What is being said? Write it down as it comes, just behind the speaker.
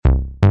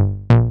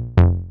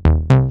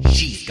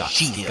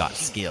She's got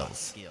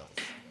skills.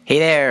 Hey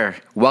there,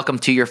 welcome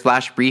to your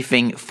flash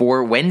briefing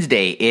for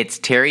Wednesday. It's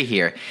Terry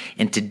here,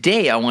 and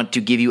today I want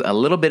to give you a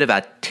little bit of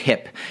a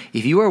tip.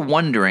 If you are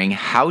wondering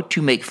how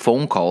to make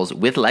phone calls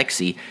with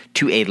Lexi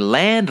to a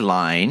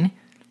landline,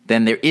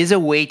 then there is a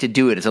way to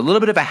do it. It's a little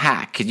bit of a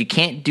hack because you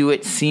can't do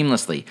it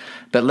seamlessly,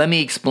 but let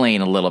me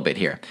explain a little bit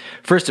here.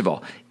 First of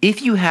all,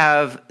 if you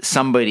have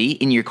somebody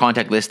in your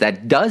contact list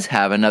that does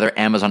have another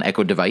Amazon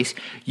Echo device,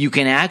 you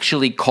can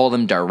actually call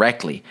them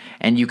directly,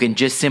 and you can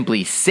just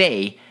simply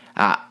say,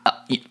 I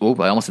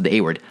almost said the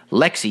A word,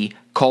 Lexi,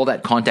 call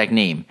that contact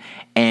name,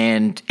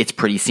 and it's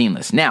pretty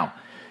seamless. Now,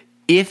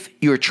 if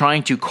you're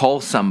trying to call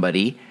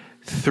somebody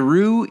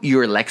through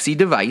your Lexi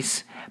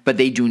device, but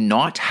they do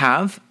not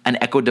have an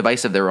Echo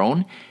device of their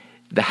own,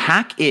 the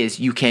hack is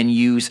you can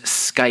use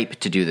Skype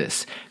to do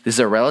this. This is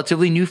a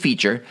relatively new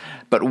feature,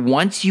 but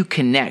once you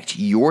connect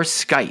your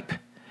Skype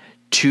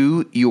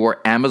to your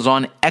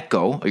Amazon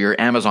Echo or your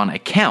Amazon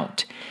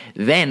account,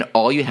 then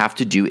all you have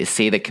to do is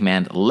say the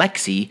command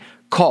Lexi,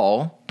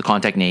 call the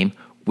contact name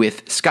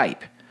with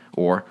Skype,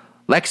 or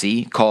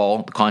Lexi,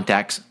 call the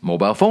contact's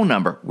mobile phone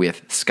number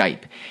with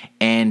Skype.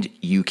 And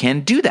you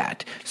can do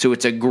that. So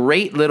it's a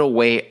great little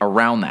way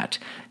around that.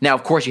 Now,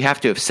 of course, you have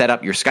to have set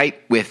up your Skype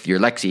with your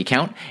Lexi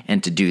account.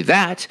 And to do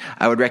that,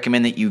 I would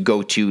recommend that you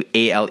go to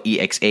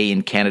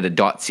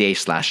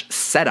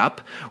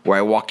alexaincanada.ca/setup, where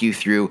I walk you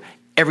through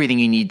everything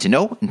you need to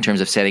know in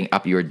terms of setting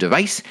up your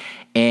device.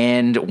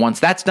 And once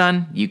that's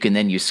done, you can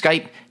then use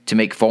Skype to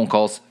make phone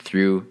calls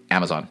through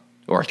Amazon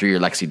or through your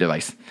Lexi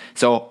device.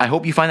 So I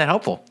hope you find that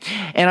helpful.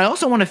 And I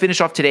also want to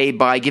finish off today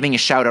by giving a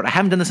shout out. I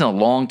haven't done this in a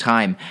long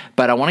time,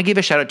 but I want to give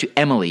a shout out to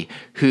Emily,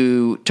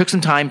 who took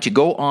some time to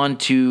go on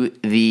to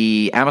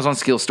the Amazon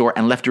Skills Store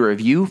and left a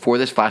review for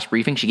this flash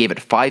briefing. She gave it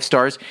 5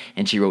 stars,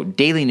 and she wrote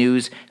daily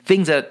news,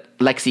 things that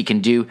Lexi can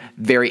do.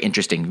 Very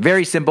interesting,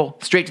 very simple,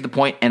 straight to the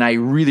point, and I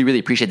really, really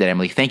appreciate that,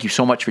 Emily. Thank you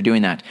so much for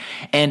doing that.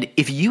 And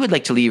if you would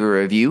like to leave a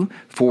review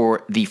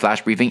for the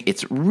flash briefing,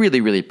 it's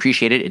really, really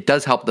appreciated. It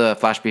does help the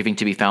flash briefing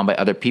to be found by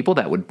other people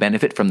that would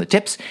benefit from the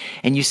tips.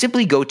 And you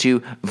simply go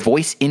to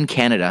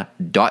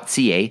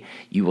voiceincanada.ca.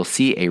 You will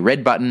see a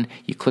red button.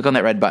 You click on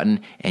that red button,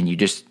 and you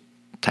just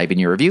type in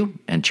your review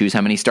and choose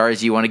how many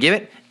stars you want to give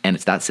it. And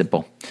it's that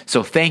simple.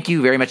 So thank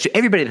you very much to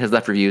everybody that has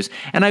left reviews.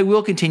 And I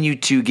will continue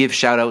to give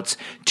shout outs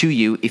to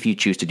you if you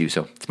choose to do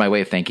so. It's my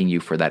way of thanking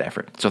you for that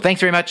effort. So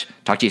thanks very much.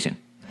 Talk to you soon.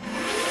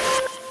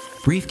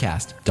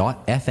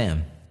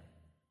 Briefcast.fm